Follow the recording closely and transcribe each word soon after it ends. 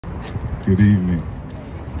Good evening.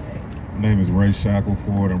 My name is Ray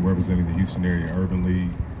Shackelford. I'm representing the Houston Area Urban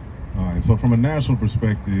League. And so from a national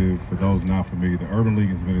perspective, for those not familiar, the Urban League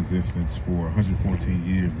has been in existence for 114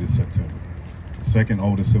 years this September. The second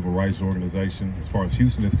oldest civil rights organization. As far as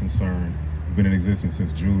Houston is concerned, we've been in existence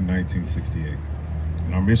since June 1968.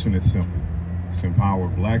 And our mission is simple. It's to empower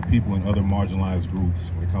Black people and other marginalized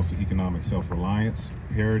groups when it comes to economic self-reliance,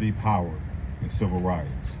 parity, power, and civil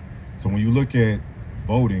rights. So when you look at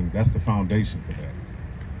voting, that's the foundation for that.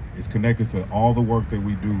 It's connected to all the work that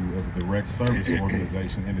we do as a direct service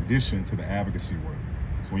organization in addition to the advocacy work.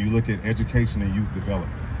 So when you look at education and youth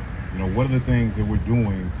development, what are the things that we're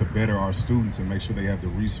doing to better our students and make sure they have the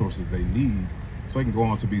resources they need so they can go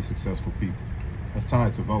on to be successful people? That's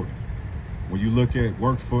tied to voting. When you look at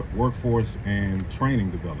workforce and training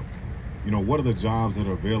development, what are the jobs that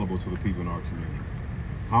are available to the people in our community?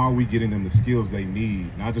 How are we getting them the skills they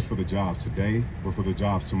need, not just for the jobs today, but for the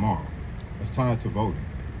jobs tomorrow? That's tied to voting.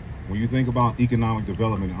 When you think about economic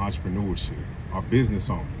development and entrepreneurship, our business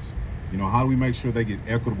owners, how do we make sure they get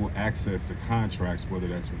equitable access to contracts, whether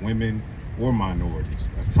that's women or minorities?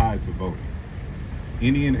 That's tied to voting.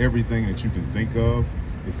 Any and everything that you can think of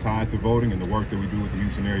is tied to voting and the work that we do with the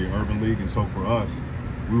Houston Area Urban League. And so for us,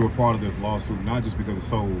 we were part of this lawsuit, not just because it's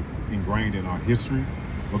so ingrained in our history,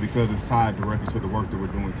 but because it's tied directly to the work that we're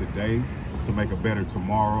doing today to make a better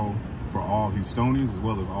tomorrow for all Houstonians as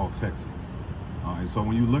well as all Texans. And so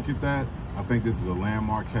when you look at that, I think this is a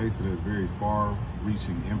landmark case that has very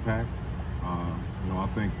far-reaching impact. I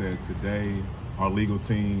think that today our legal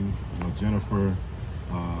team, Jennifer,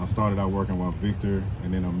 I started out working with Victor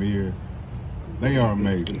and then Amir. They are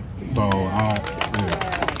amazing. So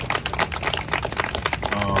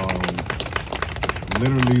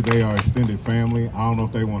literally, they are extended family. I don't know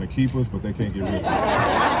if they want to keep us, but they can't get rid of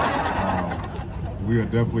us. We are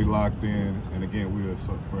definitely locked in, and again, we are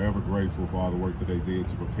forever grateful for all the work that they did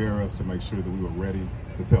to prepare us, to make sure that we were ready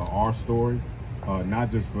to tell our story, not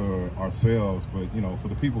just for ourselves, but for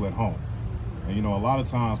the people at home. And a lot of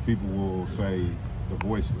times people will say the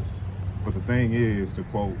voiceless, but the thing is, to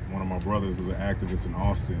quote one of my brothers who's an activist in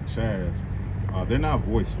Austin, Chaz, they're not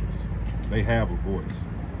voiceless. They have a voice,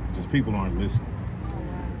 just people aren't listening.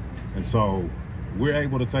 And so we're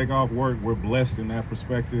able to take off work. We're blessed in that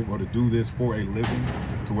perspective, or to do this for a living,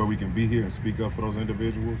 to where we can be here and speak up for those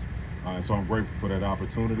individuals. And so I'm grateful for that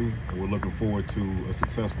opportunity, and we're looking forward to a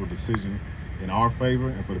successful decision in our favor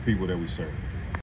and for the people that we serve.